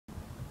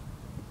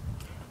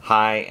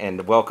Hi,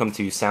 and welcome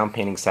to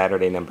Soundpainting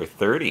Saturday number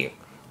 30.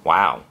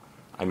 Wow.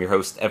 I'm your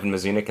host, Evan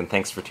Mazunik, and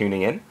thanks for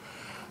tuning in.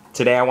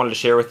 Today I wanted to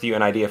share with you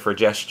an idea for a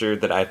gesture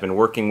that I've been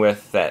working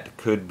with that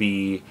could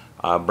be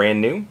brand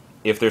new.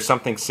 If there's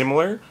something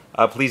similar,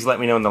 please let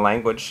me know in the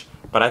language.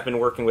 But I've been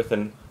working with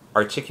an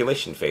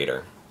articulation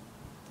fader.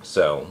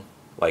 So,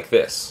 like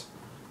this.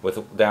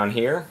 With down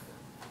here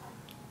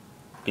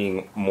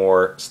being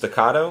more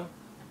staccato,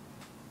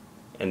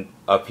 and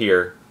up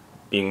here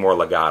being more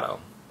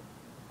legato.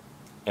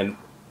 And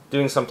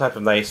doing some type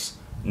of nice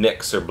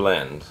mix or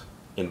blend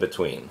in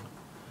between.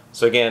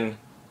 So again,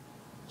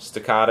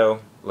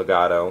 staccato,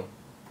 legato,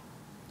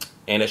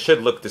 and it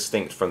should look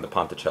distinct from the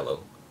Ponticello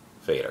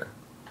fader.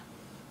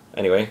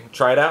 Anyway,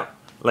 try it out,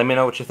 let me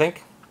know what you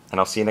think, and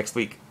I'll see you next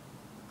week.